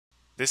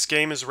This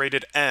game is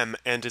rated M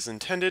and is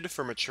intended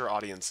for mature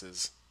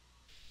audiences.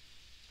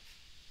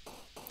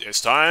 It's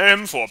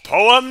time for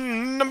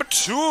poem number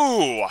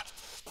 2.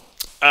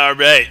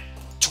 Alright.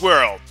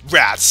 Twirl,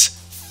 rats,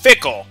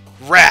 fickle,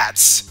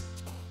 rats.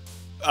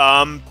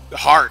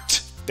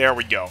 Heart. There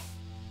we go.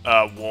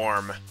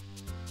 Warm.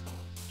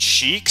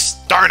 Cheeks?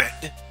 Darn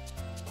it.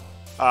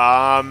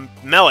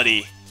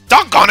 Melody.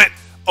 Doggone it!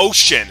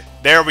 Ocean.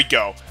 There we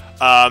go.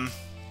 Party!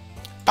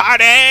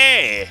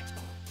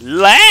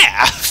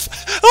 Laugh!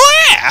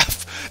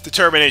 Laugh!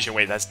 Determination.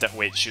 Wait, that's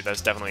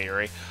definitely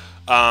Yuri.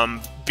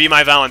 Be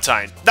my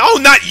Valentine. No,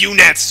 not you,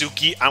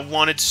 Natsuki! I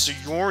wanted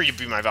Sayori to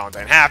be my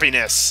Valentine.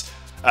 Happiness.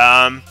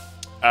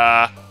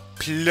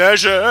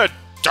 Pleasure.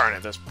 Darn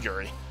it, that's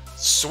Yuri.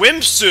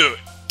 Swimsuit.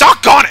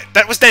 Doggone it!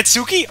 That was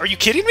Natsuki? Are you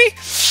kidding me?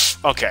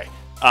 Okay.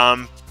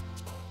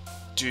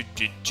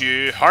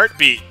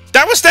 Heartbeat.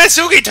 That was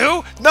Natsuki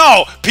too?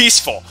 No!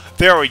 Peaceful.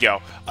 There we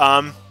go.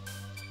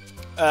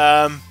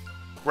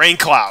 Rain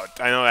Cloud.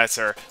 I know that's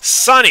her.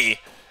 Sunny.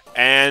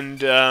 And,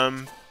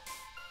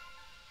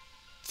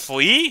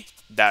 Flea?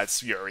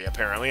 That's Yuri,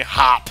 apparently.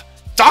 Hop.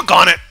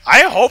 Doggone it!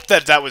 I hope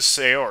that was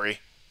Sayori.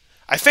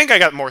 I think I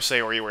got more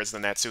Sayori words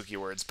than Natsuki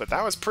words, but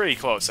that was pretty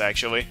close,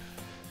 actually.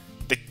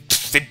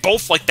 They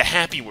both like the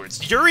happy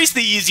words. Yuri's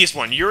the easiest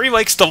one. Yuri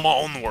likes the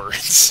long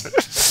words.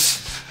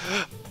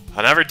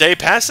 Another day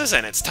passes,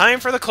 and it's time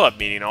for the club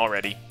meeting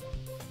already.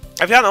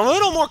 I've gotten a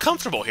little more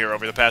comfortable here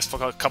over the past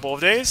couple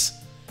of days.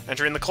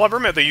 Entering the club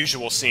room, the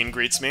usual scene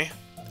greets me.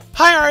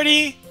 Hi,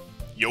 Artie!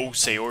 Yo,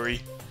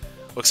 Sayori.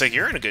 Looks like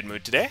you're in a good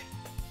mood today.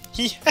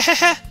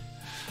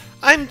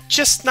 I'm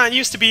just not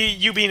used to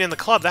you being in the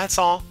club, that's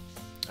all.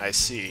 I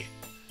see.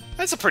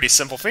 That's a pretty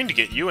simple thing to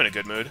get you in a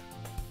good mood.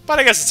 But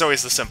I guess it's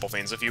always the simple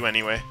things with you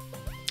anyway.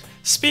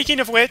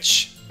 Speaking of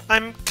which,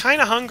 I'm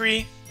kinda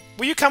hungry.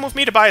 Will you come with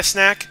me to buy a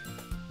snack?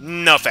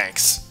 No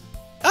thanks.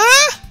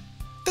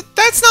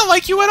 That's not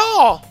like you at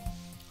all.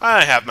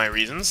 I have my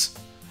reasons.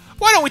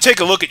 Why don't we take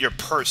a look at your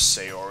purse,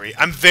 Sayori?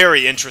 I'm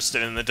very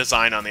interested in the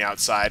design on the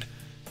outside.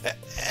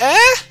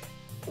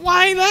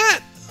 Why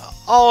that?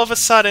 All of a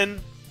sudden?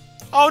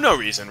 Oh, no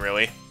reason,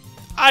 really.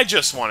 I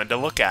just wanted to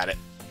look at it.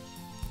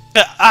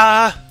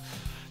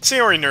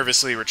 Sayori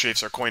nervously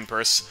retrieves her coin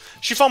purse.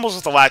 She fumbles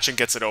with the latch and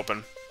gets it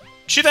open.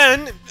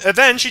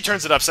 Then she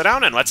turns it upside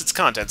down and lets its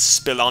contents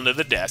spill onto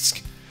the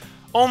desk.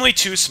 Only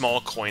 2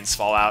 small coins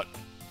fall out.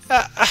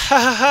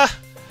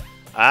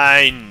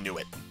 I knew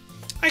it.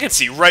 I can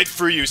see right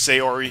through you,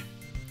 Sayori.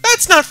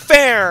 That's not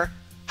fair!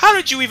 How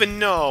did you even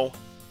know?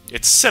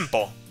 It's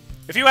simple.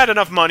 If you had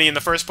enough money in the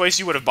first place,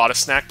 you would have bought a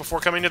snack before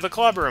coming to the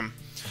club room.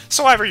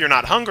 So either you're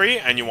not hungry,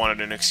 and you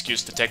wanted an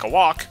excuse to take a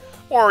walk,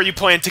 or you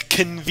plan to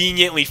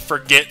conveniently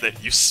forget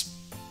that you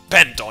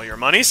spent all your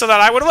money so that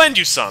I would lend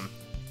you some.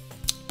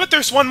 But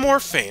there's one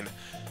more thing.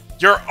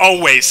 You're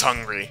always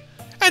hungry.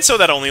 And so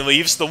that only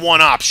leaves the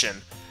one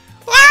option.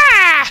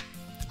 Ah!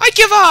 I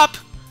give up!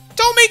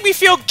 Don't make me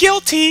feel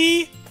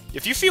guilty!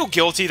 If you feel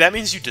guilty, that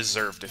means you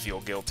deserve to feel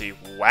guilty.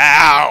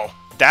 Wow!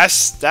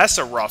 That's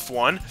a rough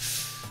one.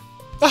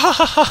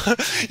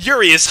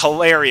 Yuri is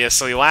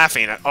hilariously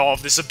laughing at all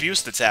of this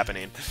abuse that's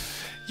happening.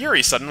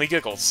 Yuri suddenly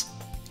giggles.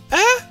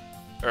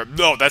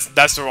 No, that's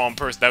the wrong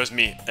person. That was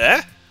me.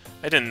 I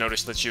didn't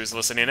notice that she was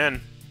listening in.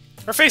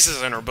 Her face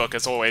is in her book,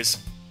 as always.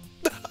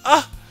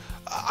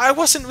 I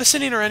wasn't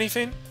listening or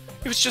anything.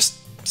 It was just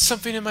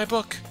something in my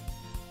book.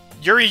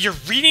 Yuri, you're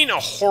reading a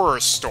horror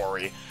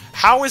story.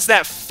 How is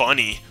that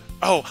funny?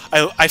 Oh,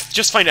 I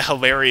just find it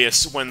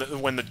hilarious when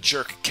the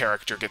jerk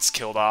character gets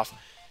killed off.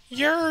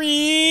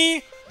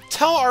 Yuri!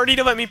 Tell Artie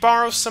to let me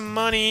borrow some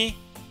money.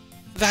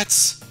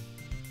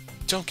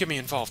 Don't get me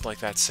involved like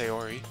that,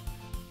 Sayori.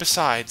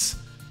 Besides,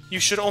 you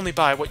should only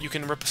buy what you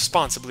can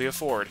responsibly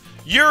afford.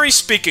 Yuri's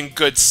speaking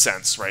good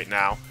sense right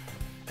now.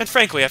 And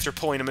frankly, after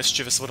pulling a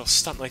mischievous little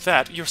stunt like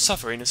that, your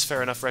suffering is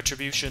fair enough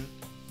retribution.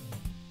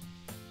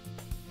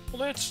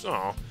 Well,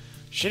 oh.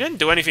 She didn't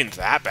do anything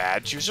that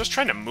bad. She was just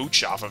trying to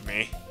mooch off of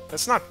me.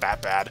 That's not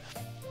that bad.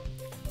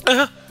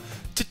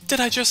 Did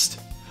I just...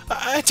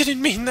 I didn't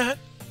mean that.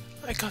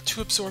 I got too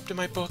absorbed in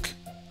my book.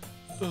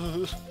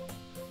 Ha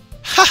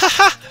ha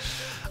ha!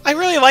 I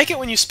really like it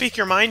when you speak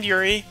your mind,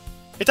 Yuri.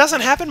 It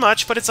doesn't happen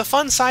much, but it's a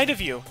fun side of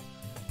you.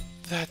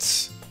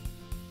 There's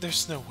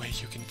no way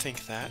you can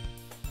think that.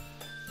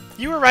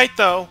 You were right,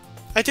 though.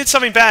 I did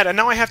something bad, and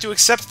now I have to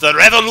accept the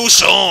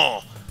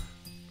revolution!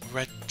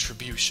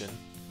 Retribution.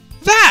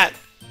 That!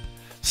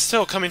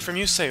 Still coming from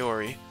you,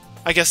 Sayori.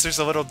 I guess there's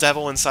a little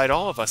devil inside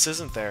all of us,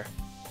 isn't there?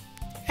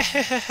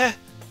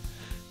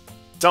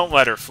 Don't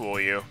let her fool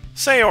you.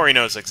 Sayori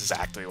knows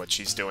exactly what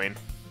she's doing.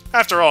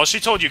 After all,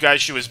 she told you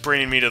guys she was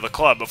bringing me to the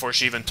club before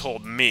she even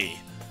told me.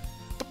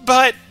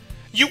 But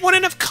you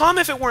wouldn't have come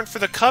if it weren't for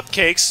the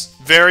cupcakes.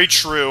 Very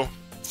true.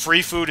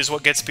 Free food is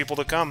what gets people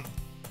to come.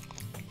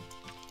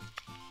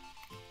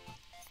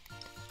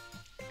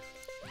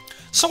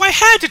 So I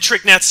had to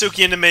trick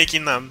Natsuki into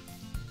making them.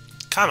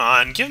 Come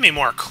on, give me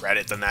more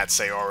credit than that,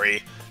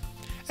 Sayori.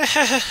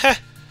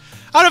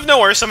 Out of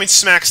nowhere, something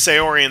smacks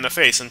Sayori in the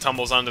face and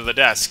tumbles onto the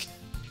desk.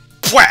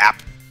 Pwap!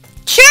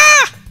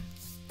 Kya!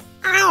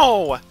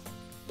 Ow!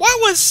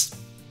 What was...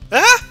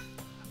 Huh?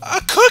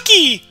 A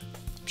cookie!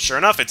 Sure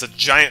enough, it's a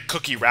giant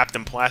cookie wrapped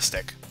in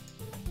plastic.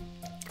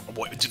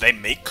 What, do they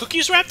make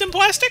cookies wrapped in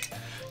plastic?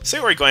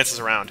 Sayori glances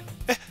around.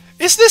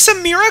 Is this a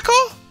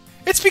miracle?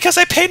 It's because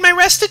I paid my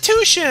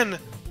restitution!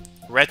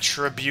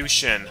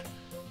 Retribution.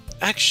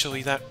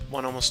 Actually, that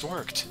one almost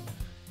worked.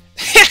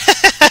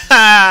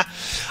 I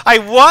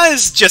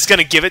was just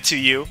gonna give it to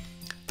you,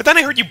 but then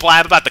I heard you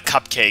blab about the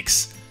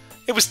cupcakes.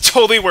 It was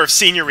totally worth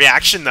seeing your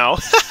reaction, though.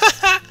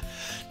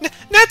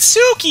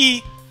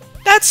 Natsuki!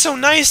 That's so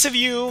nice of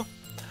you!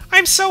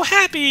 I'm so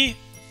happy!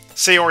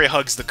 Sayori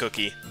hugs the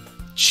cookie.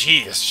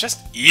 Jeez, just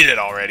eat it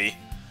already.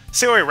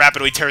 Sayori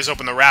rapidly tears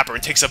open the wrapper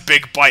and takes a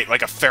big bite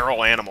like a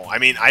feral animal. I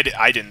mean, I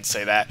didn't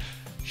say that.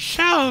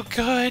 So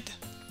good.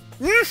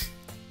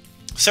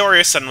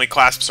 Sayori suddenly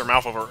clasps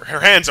her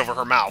hands over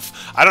her mouth.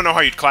 I don't know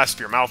how you'd clasp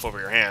your mouth over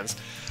your hands.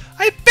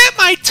 I bit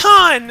my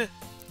tongue!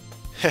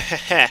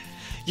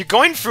 You're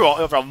going through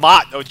a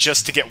lot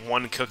just to get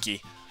one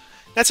cookie.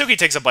 Natsuki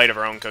takes a bite of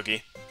her own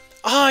cookie.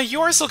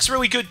 Yours looks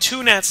really good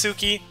too,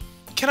 Natsuki.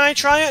 Can I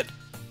try it?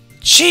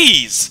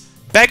 Jeez!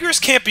 Beggars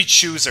can't be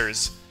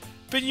choosers.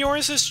 But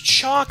yours is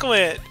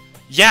chocolate.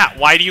 Yeah,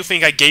 why do you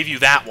think I gave you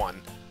that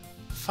one?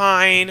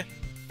 Fine.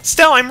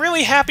 Still, I'm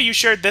really happy you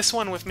shared this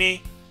one with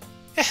me.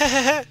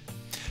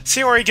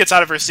 Sayori gets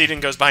out of her seat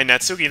and goes behind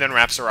Natsuki, then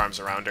wraps her arms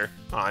around her.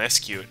 Aw, that's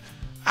cute.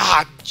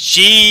 Ah,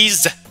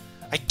 jeez!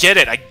 I get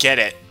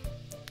it.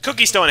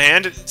 Cookie still in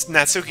hand,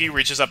 Natsuki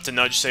reaches up to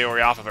nudge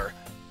Sayori off of her.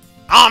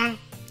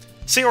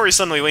 Sayori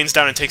suddenly leans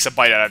down and takes a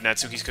bite out of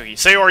Natsuki's cookie.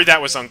 Sayori,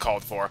 that was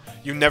uncalled for.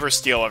 You never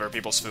steal other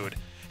people's food.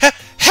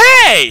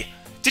 Hey!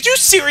 Did you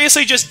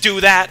seriously just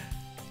do that?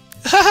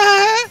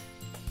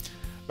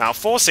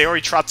 Mouthful,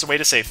 Sayori trots away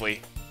to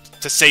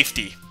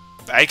safety.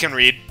 I can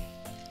read.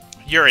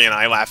 Yuri and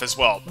I laugh as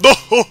well.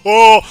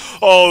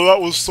 Oh, that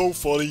was so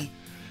funny.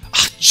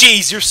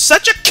 Jeez, you're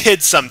such a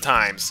kid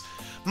sometimes.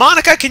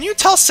 Monica, can you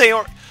tell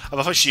Sayori... I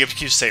love how she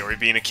accused Sayori of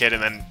being a kid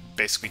and then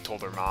basically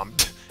told her mom.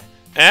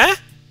 Eh?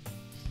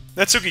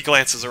 Natsuki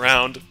glances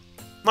around.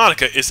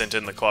 Monica isn't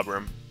in the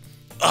clubroom.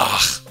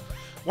 Ugh.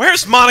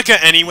 Where's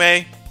Monica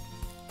anyway?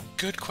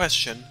 Good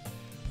question.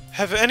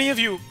 Have any of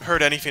you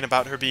heard anything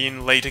about her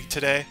being late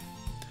today?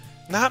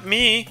 Not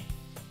me.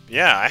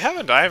 Yeah, I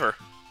haven't either.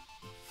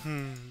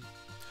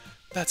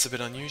 That's a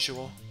bit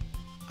unusual.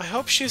 I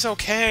hope she's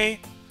okay.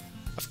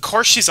 Of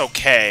course she's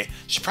okay.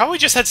 She probably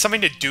just had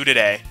something to do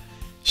today.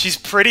 She's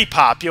pretty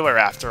popular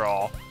after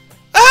all.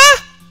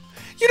 Ah!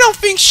 You don't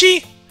think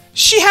she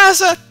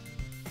has a...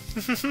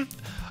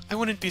 I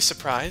wouldn't be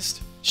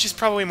surprised. She's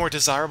probably more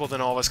desirable than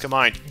all of us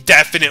combined.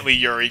 Definitely,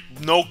 Yuri.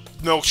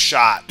 No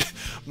shot.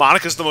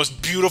 Monica's the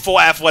most beautiful,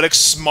 athletic,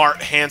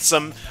 smart,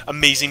 handsome,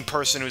 amazing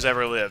person who's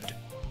ever lived.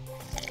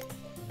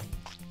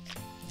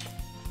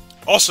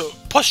 Also,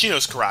 plus she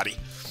knows karate.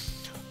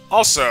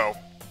 Also,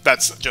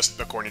 that's just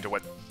according to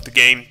what the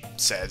game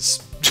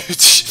says.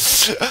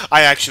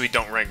 I actually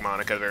don't rank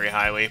Monica very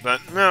highly,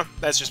 but no,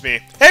 that's just me.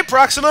 Hey,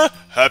 Proxima!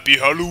 Happy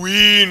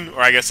Halloween!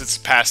 Or I guess it's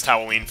past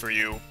Halloween for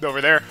you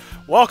over there.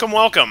 Welcome,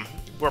 welcome.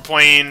 We're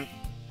playing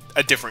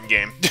a different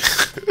game.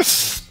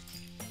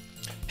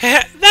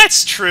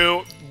 That's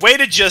true. Way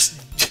to just...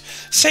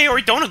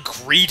 Sayori, don't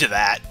agree to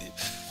that.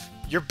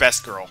 You're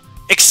best girl.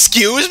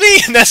 Excuse me?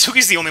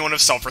 Natsuki's the only one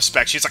of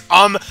self-respect. She's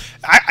like,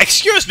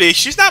 excuse me,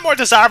 she's not more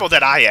desirable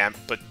than I am.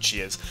 But she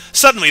is.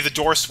 Suddenly, the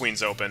door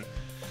swings open.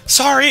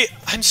 Sorry,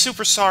 I'm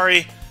super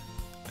sorry.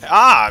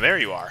 Ah, there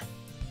you are.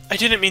 I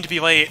didn't mean to be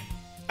late.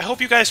 I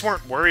hope you guys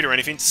weren't worried or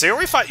anything.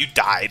 Sayori thought you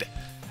died.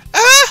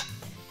 Ah!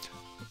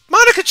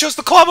 Monica chose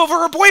the club over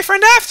her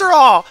boyfriend after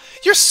all!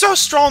 You're so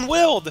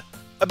strong-willed!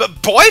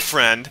 But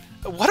boyfriend?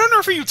 What on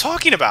earth are you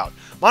talking about?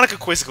 Monica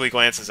quizzically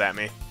glances at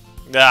me.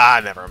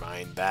 Ah, never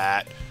mind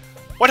that.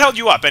 What held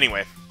you up,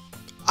 anyway?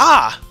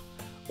 Ah!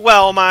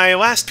 Well, my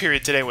last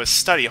period today was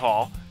study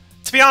hall.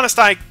 To be honest,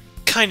 I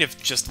kind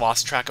of just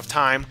lost track of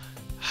time.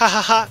 Ha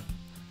ha ha.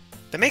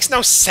 That makes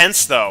no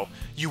sense, though.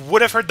 You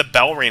would have heard the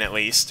bell ring, at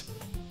least.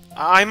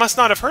 I must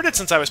not have heard it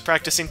since I was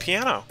practicing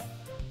piano.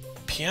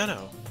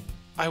 Piano?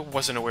 I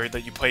wasn't aware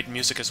that you played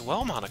music as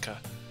well, Monica.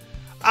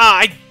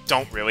 I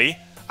don't really.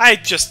 I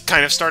just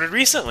kind of started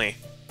recently.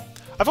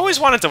 I've always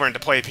wanted to learn to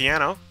play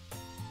piano.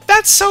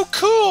 That's so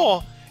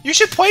cool! You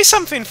should play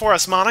something for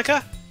us,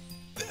 Monica.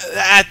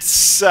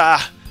 That's,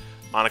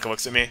 Monica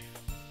looks at me.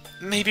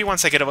 Maybe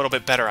once I get a little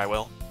bit better, I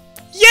will.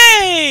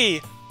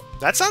 Yay!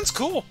 That sounds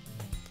cool.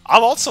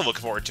 I'll also look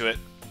forward to it.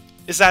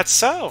 Is that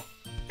so?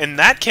 In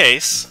that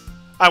case,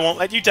 I won't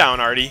let you down,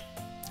 Artie.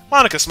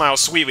 Monica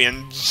smiles sweetly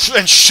and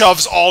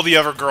shoves all the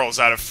other girls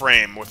out of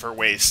frame with her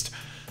waist.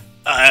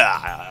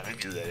 I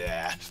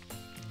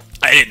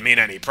didn't mean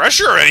any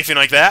pressure or anything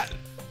like that.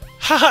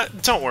 Haha,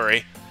 don't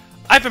worry.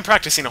 I've been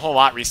practicing a whole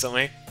lot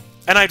recently,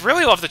 and I'd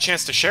really love the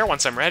chance to share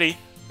once I'm ready.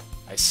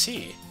 I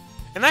see.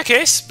 In that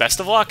case, best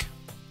of luck.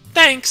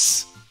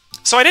 Thanks.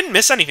 So I didn't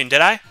miss anything,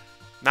 did I?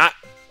 Not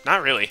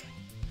really.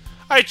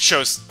 I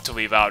chose to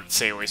leave out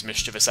Sayori's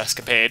mischievous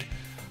escapade.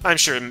 I'm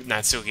sure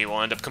Natsuki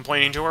will end up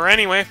complaining to her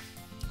anyway.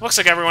 Looks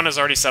like everyone has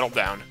already settled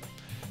down.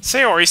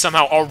 Sayori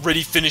somehow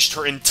already finished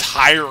her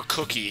entire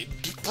cookie.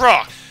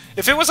 Bruh,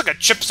 if it was like a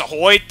Chips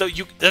Ahoy,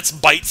 that's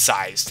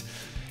bite-sized.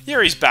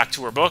 Yuri's back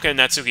to her book, and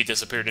Natsuki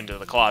disappeared into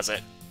the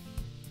closet.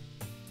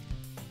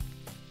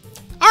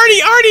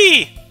 Artie!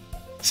 Artie!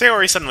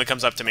 Sayori suddenly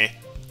comes up to me.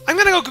 I'm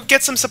gonna go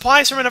get some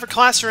supplies from another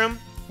classroom.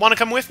 Wanna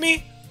come with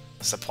me?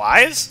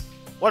 Supplies?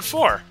 What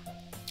for?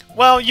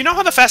 Well, you know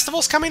how the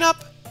festival's coming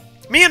up?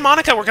 Me and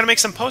Monica were gonna make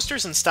some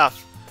posters and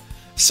stuff.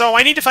 So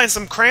I need to find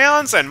some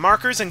crayons and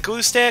markers and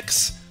glue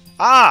sticks.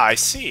 Ah, I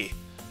see.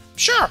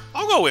 Sure,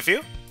 I'll go with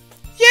you.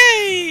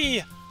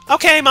 Yay!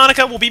 Okay,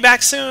 Monica, we'll be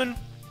back soon.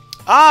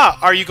 Ah,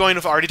 are you going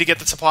with Artie to get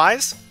the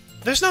supplies?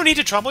 There's no need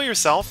to trouble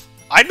yourself.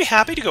 I'd be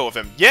happy to go with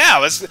him. Yeah,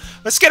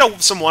 let's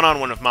get some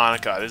one-on-one with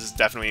Monica. This is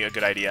definitely a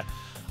good idea.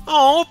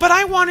 Oh, but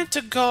I wanted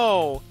to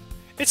go.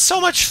 It's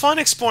so much fun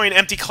exploring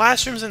empty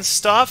classrooms and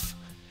stuff.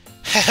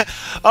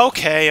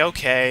 Okay,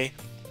 okay.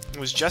 It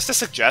was just a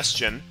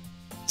suggestion.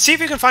 See if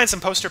you can find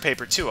some poster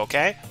paper too,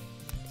 okay?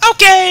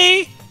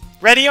 Okay!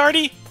 Ready,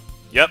 Artie?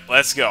 Yep,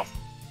 let's go.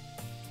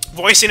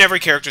 Voicing every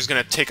character is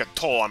going to take a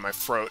toll on my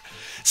throat.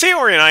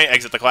 Sayori and I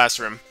exit the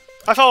classroom.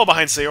 I follow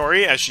behind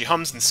Sayori as she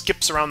hums and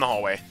skips around the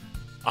hallway.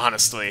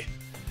 Honestly,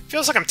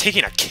 feels like I'm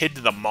taking a kid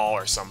to the mall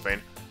or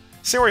something.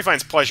 Sayori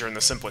finds pleasure in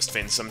the simplest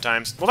things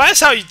sometimes. Well,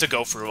 that's how you to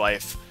go through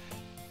life.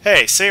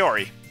 Hey,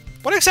 Sayori,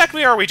 what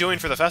exactly are we doing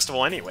for the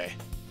festival anyway?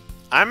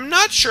 I'm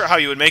not sure how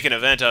you would make an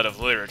event out of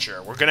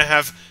literature. We're gonna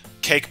have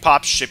cake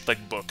pops shaped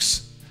like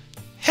books.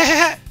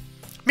 Heh.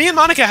 Me and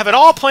Monica have it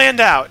all planned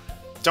out.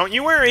 Don't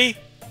you worry.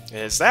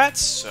 Is that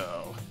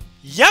so?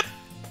 Yep.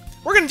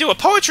 We're gonna do a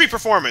poetry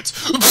performance.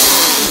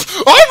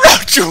 I'm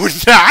not doing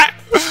that.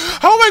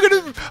 How am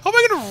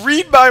I gonna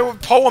read my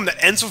poem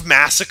that ends with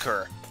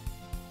massacre?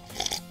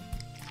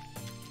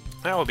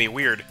 That would be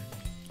weird.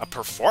 A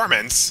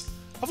performance?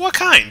 Of what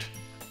kind?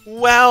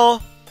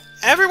 Well,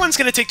 everyone's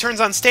gonna take turns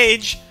on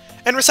stage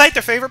and recite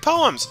their favorite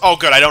poems. Oh,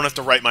 good. I don't have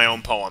to write my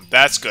own poem.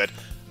 That's good.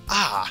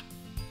 Ah,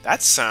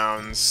 that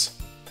sounds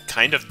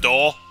kind of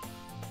dull.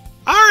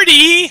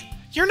 Artie,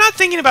 you're not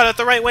thinking about it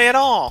the right way at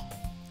all.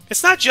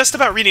 It's not just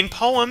about reading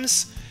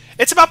poems.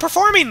 It's about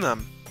performing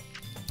them.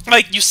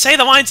 Like, you say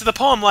the lines of the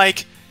poem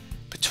like,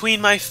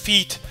 between my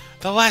feet,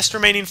 the last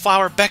remaining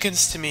flower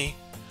beckons to me.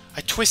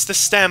 I twist the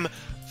stem,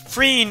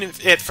 freeing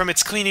it from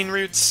its clinging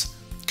roots,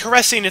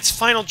 caressing its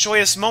final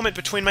joyous moment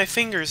between my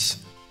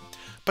fingers.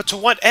 But to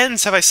what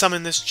ends have I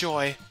summoned this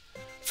joy?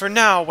 For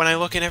now, when I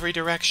look in every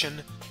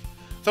direction,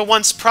 the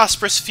once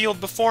prosperous field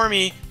before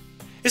me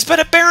is but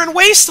a barren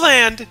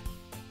wasteland!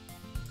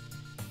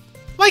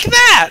 Like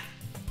that!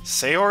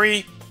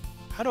 Sayori,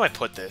 how do I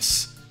put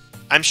this?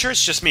 I'm sure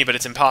it's just me, but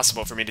it's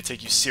impossible for me to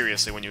take you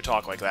seriously when you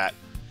talk like that.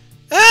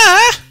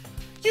 Ah!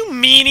 You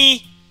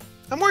meanie!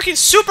 I'm working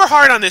super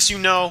hard on this, you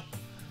know!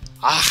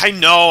 Ah, I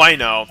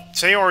know.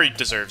 Sayori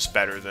deserves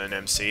better than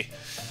MC.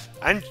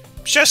 I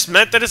just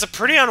meant that it's a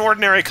pretty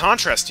unordinary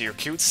contrast to your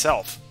cute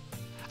self.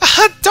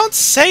 Don't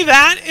say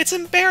that! It's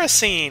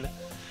embarrassing!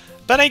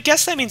 But I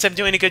guess that means I'm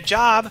doing a good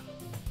job.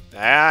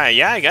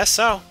 Yeah, I guess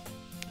so.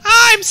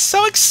 I'm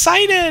so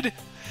excited!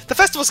 The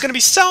festival's gonna be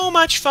so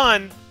much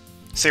fun!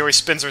 Sayori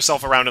spins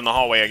herself around in the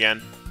hallway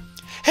again.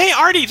 Hey,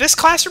 Artie, this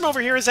classroom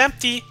over here is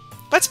empty.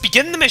 Let's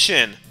begin the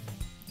mission!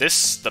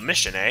 The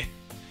mission, eh?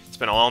 It's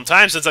been a long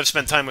time since I've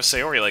spent time with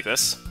Sayori like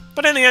this.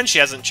 But in the end, she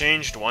hasn't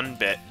changed one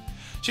bit.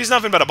 She's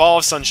nothing but a ball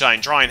of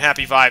sunshine, drawing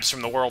happy vibes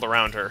from the world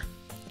around her.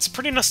 It's a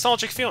pretty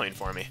nostalgic feeling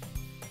for me.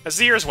 As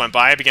the years went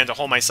by, I began to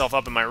hole myself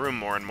up in my room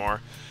more and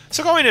more.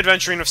 So going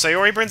adventuring with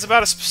Sayori brings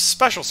about a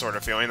special sort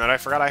of feeling that I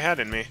forgot I had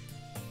in me.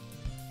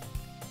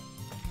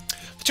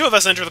 The two of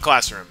us enter the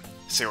classroom.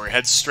 Sayori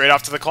heads straight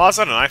off to the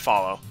closet, and I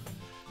follow.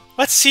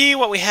 Let's see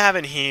what we have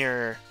in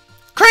here.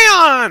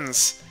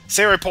 Crayons!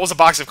 Sayori pulls a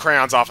box of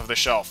crayons off of the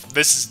shelf.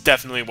 This is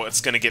definitely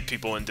what's going to get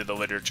people into the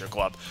literature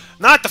club.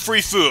 Not the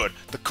free food,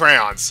 the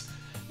crayons.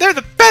 They're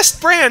the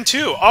best brand,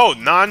 too. Oh,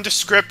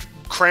 nondescript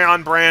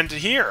crayon brand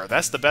here.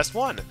 That's the best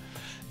one.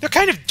 They're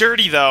kind of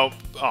dirty, though.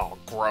 Oh,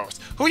 gross.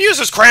 Who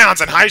uses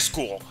crayons in high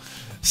school?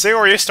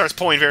 Sayori starts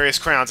pulling various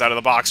crayons out of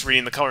the box,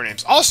 reading the color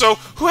names. Also,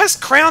 who has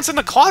crayons in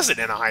the closet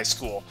in a high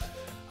school?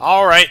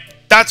 Alright,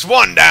 that's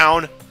one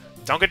down.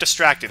 Don't get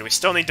distracted. We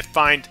still need to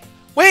find...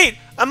 Wait!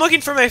 I'm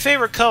looking for my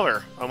favorite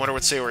color. I wonder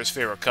what Sayori's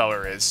favorite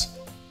color is.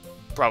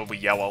 Probably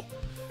yellow.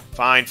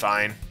 Fine.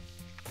 Can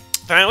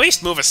I at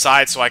least move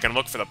aside so I can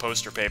look for the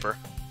poster paper?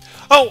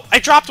 Oh, I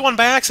dropped one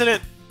by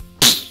accident.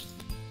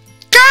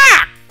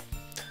 Gah!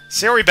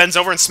 Sayori bends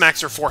over and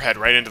smacks her forehead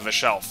right into the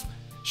shelf.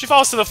 She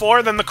falls to the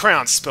floor, then the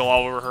crayons spill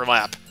all over her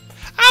lap.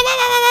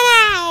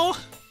 Ow!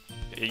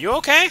 Are you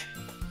okay?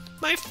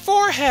 My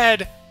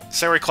forehead!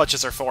 Sayori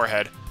clutches her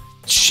forehead.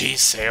 Jeez,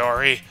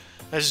 Sayori.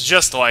 That's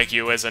just like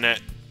you, isn't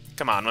it?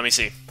 Come on, let me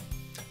see.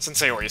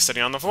 Since Sayori is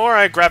sitting on the floor,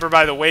 I grab her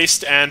by the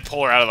waist and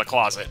pull her out of the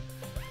closet.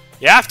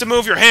 You have to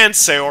move your hands,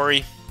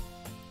 Sayori.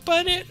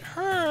 But it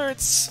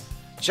hurts.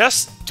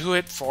 Just do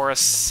it for a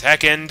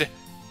second.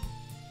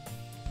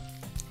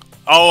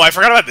 Oh, I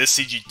forgot about this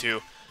CG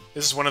too.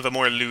 This is one of the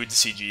more lewd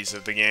CGs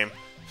of the game.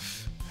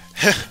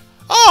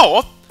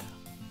 Oh,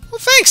 well,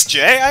 thanks,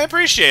 Jay. I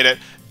appreciate it.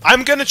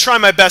 I'm gonna try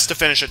my best to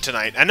finish it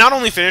tonight. And not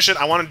only finish it,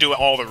 I want to do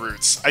all the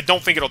routes. I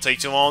don't think it'll take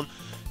too long.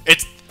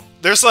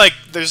 There's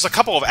a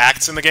couple of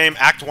acts in the game.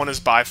 Act 1 is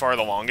by far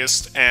the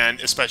longest, and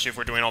especially if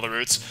we're doing all the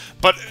routes.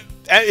 But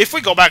if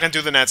we go back and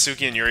do the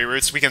Natsuki and Yuri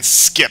routes, we can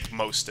skip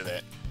most of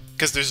it.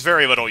 Because there's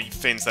very little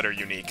things that are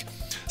unique.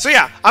 So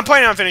yeah, I'm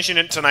planning on finishing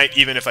it tonight,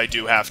 even if I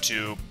do have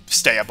to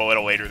stay up a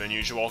little later than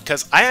usual.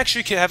 Because I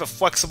actually can have a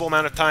flexible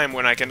amount of time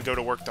when I can go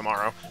to work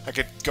tomorrow. I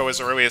could go as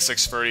early as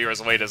 6:30 or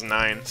as late as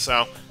 9,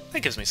 so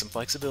that gives me some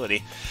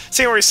flexibility.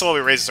 Sayori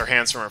slowly raises her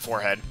hands from her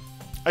forehead.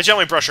 I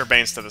gently brush her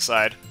bangs to the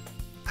side.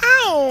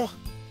 Ow!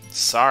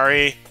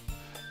 Sorry.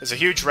 There's a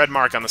huge red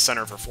mark on the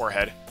center of her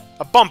forehead.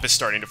 A bump is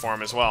starting to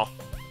form as well.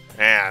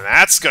 Man,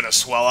 that's gonna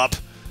swell up.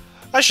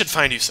 I should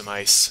find you some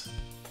ice.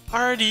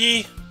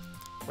 Artie,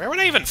 where would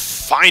I even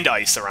find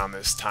ice around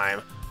this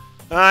time?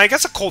 I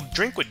guess a cold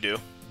drink would do.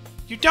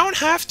 You don't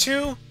have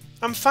to.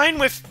 I'm fine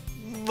with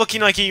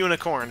looking like a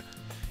unicorn.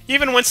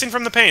 Even wincing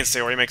from the pain,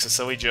 Sayori makes a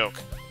silly joke.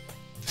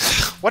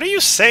 What are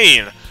you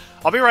saying?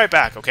 I'll be right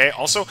back, okay?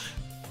 Also,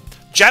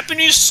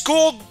 Japanese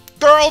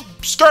schoolgirl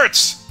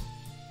skirts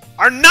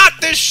are not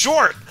this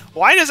short.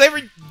 Why does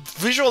every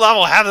visual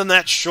novel have them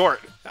that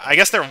short? I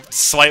guess they're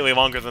slightly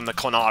longer than the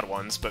Clannad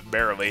ones, but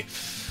barely.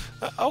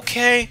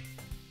 Okay.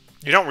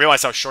 You don't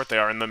realize how short they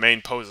are in the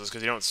main poses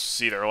because you don't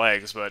see their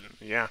legs, but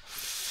yeah.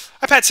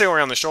 I pat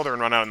Sayori on the shoulder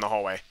and run out in the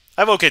hallway.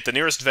 I locate the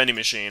nearest vending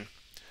machine.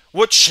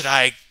 What should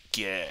I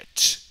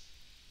get?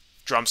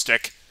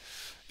 Drumstick.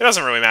 It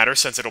doesn't really matter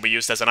since it'll be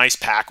used as an ice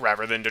pack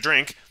rather than to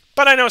drink,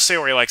 but I know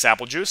Sayori likes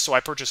apple juice, so I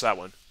purchase that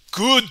one.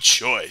 Good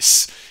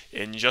choice.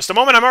 In just a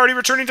moment, I'm already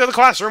returning to the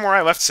classroom where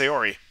I left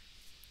Sayori.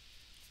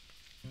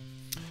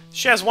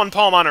 She has one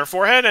palm on her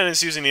forehead and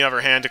is using the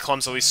other hand to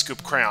clumsily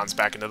scoop crayons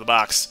back into the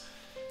box.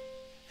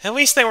 At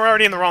least they were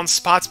already in the wrong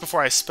spots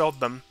before I spilled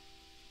them.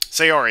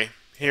 Sayori,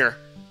 here.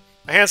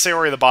 I hand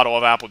Sayori the bottle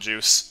of apple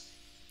juice.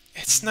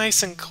 It's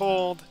nice and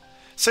cold.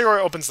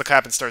 Sayori opens the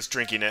cap and starts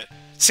drinking it.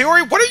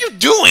 Sayori, what are you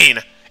doing?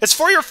 It's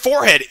for your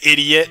forehead,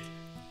 idiot!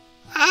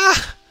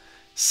 Ah!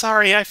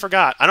 Sorry, I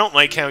forgot. I don't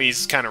like how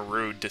he's kind of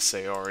rude to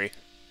Sayori.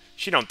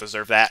 She don't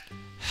deserve that.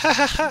 Ha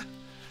ha ha!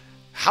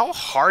 How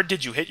hard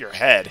did you hit your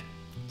head?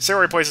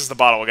 Sayori places the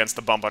bottle against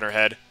the bump on her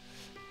head.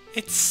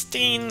 It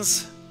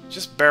stings.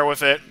 Just bear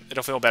with it.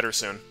 It'll feel better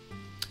soon.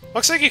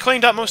 Looks like you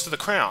cleaned up most of the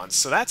crayons,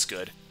 so that's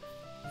good.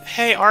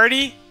 Hey,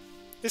 Artie.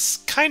 This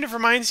kind of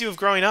reminds you of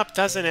growing up,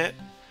 doesn't it?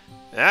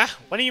 Eh?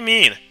 What do you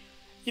mean?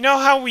 You know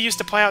how we used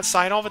to play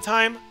outside all the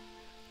time?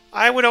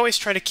 I would always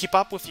try to keep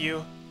up with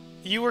you.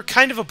 You were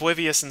kind of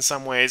oblivious in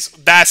some ways.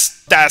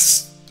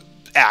 That's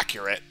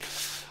accurate.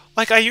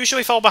 Like, I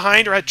usually fell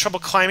behind or had trouble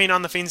climbing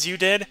on the things you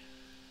did.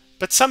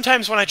 But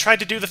sometimes when I tried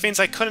to do the things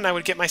I couldn't, I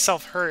would get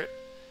myself hurt.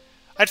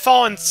 I'd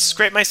fall and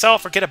scrape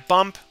myself or get a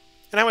bump,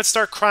 and I would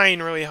start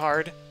crying really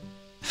hard.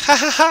 Ha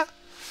ha ha!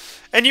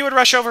 And you would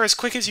rush over as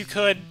quick as you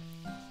could.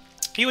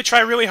 You would try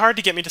really hard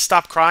to get me to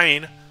stop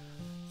crying.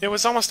 It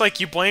was almost like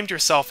you blamed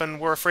yourself and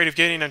were afraid of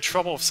getting in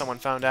trouble if someone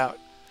found out.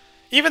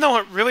 Even though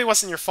it really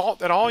wasn't your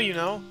fault at all, you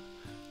know.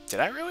 Did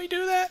I really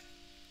do that?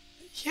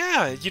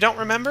 Yeah, you don't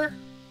remember?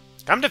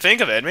 Come to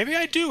think of it, maybe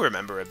I do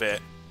remember a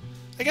bit.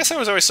 I guess I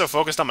was always so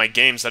focused on my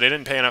games that I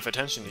didn't pay enough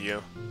attention to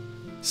you.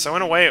 So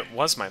in a way, it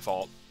was my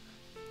fault.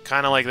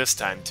 Kinda like this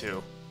time,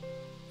 too.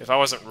 If I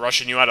wasn't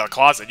rushing you out of the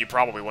closet, you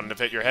probably wouldn't have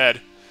hit your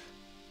head.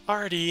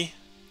 Artie,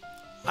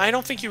 I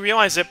don't think you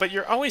realize it, but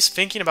you're always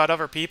thinking about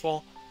other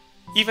people.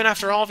 Even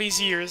after all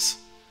these years.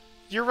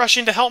 You're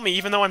rushing to help me,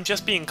 even though I'm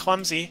just being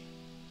clumsy.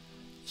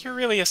 You're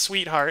really a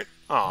sweetheart.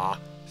 Aw.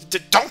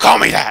 Don't call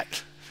me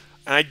that!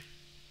 And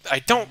I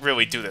don't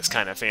really do this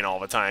kind of thing all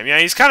the time. Yeah,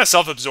 he's kind of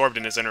self-absorbed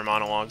in his inner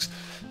monologues.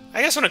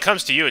 I guess when it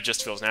comes to you, it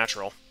just feels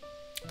natural.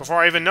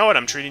 Before I even know it,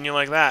 I'm treating you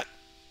like that.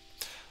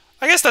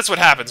 I guess that's what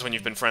happens when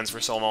you've been friends for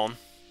so long.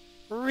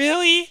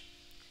 Really?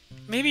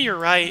 Maybe you're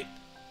right.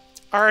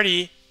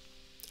 Artie,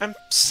 I'm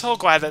so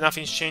glad that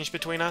nothing's changed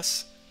between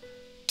us.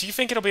 Do you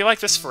think it'll be like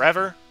this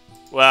forever?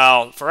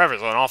 Well,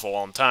 forever's an awful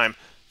long time.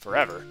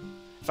 Forever.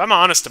 If I'm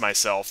honest to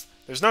myself,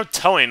 there's no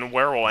telling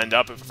where we'll end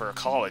up for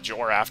college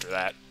or after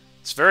that.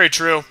 It's very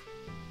true.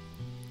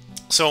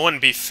 So it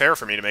wouldn't be fair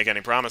for me to make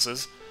any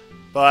promises.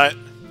 But,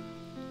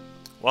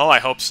 well, I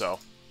hope so.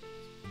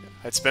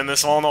 It's been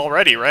this long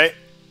already, right?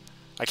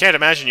 I can't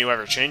imagine you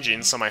ever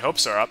changing, so my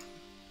hopes are up.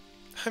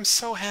 I'm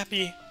so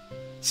happy.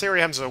 Sayori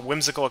has a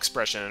whimsical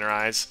expression in her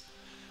eyes.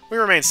 We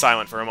remain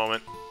silent for a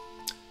moment.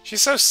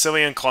 She's so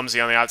silly and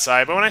clumsy on the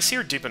outside, but when I see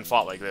her deep in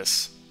thought like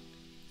this,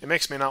 it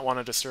makes me not want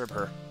to disturb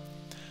her.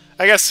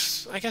 I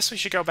guess we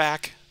should go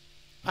back.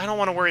 I don't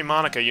want to worry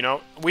Monica, you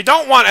know? We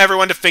don't want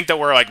everyone to think that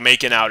we're, like,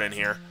 making out in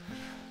here.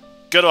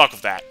 Good luck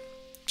with that.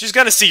 She's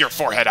gonna see your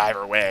forehead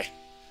either way.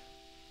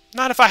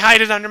 Not if I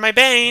hide it under my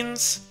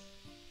bangs.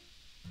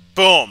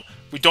 Boom!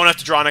 We don't have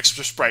to draw an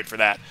extra sprite for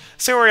that.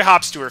 Sayori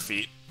hops to her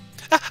feet.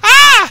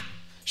 Ah!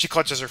 She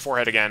clutches her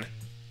forehead again.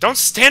 Don't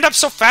stand up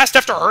so fast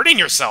after hurting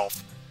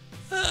yourself!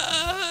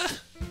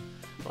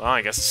 Well, Well,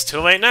 I guess it's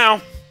too late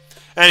now.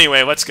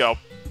 Anyway, let's go.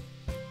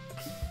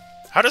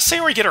 How does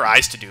Sayori get her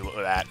eyes to do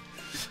that?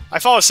 I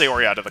follow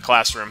Sayori out of the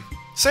classroom.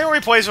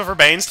 Sayori plays with her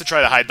bangs to try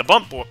to hide the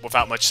bump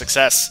without much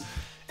success.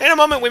 In a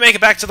moment, we make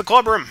it back to the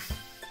clubroom.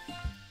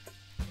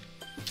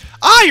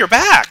 Ah, you're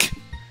back!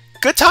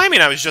 Good timing,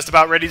 I was just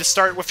about ready to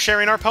start with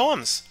sharing our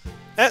poems.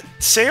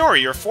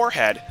 Sayori, your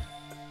forehead.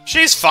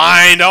 She's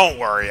fine, don't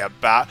worry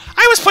about...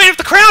 I was playing with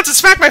the crayons and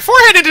smacked my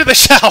forehead into the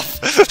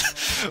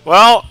shelf!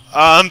 Well,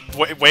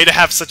 way to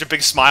have such a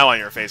big smile on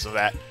your face with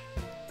that.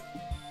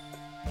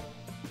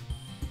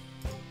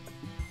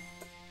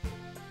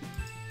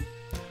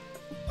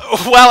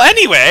 Well,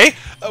 anyway,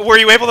 were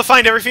you able to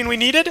find everything we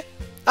needed?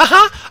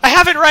 Uh-huh, I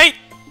have it right...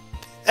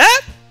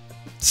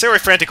 Sayori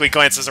frantically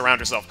glances around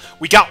herself.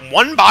 We got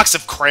one box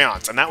of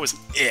crayons, and that was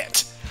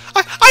it.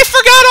 I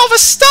forgot all the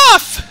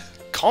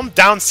stuff! Calm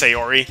down,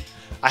 Sayori.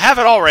 I have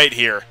it all right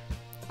here.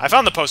 I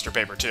found the poster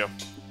paper, too.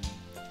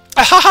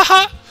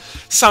 Ha!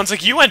 Sounds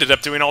like you ended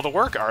up doing all the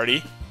work,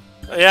 Artie.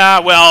 Yeah,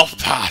 well,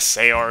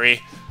 Sayori.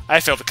 I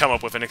failed to come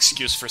up with an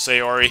excuse for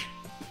Sayori.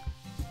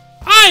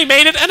 I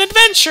made it an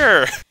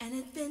adventure! An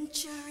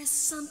adventure is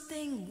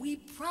something we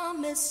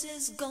promise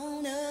is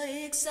gonna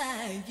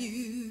excite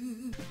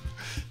you.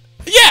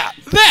 Yeah,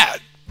 that!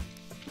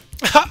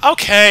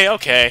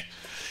 Okay.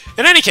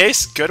 In any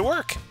case, good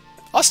work.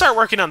 I'll start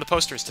working on the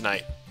posters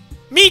tonight.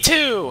 Me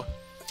too!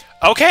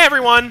 Okay,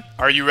 everyone,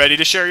 are you ready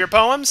to share your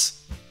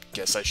poems?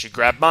 Guess I should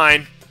grab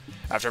mine.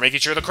 After making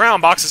sure the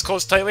crayon box is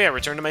closed tightly, I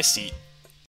return to my seat.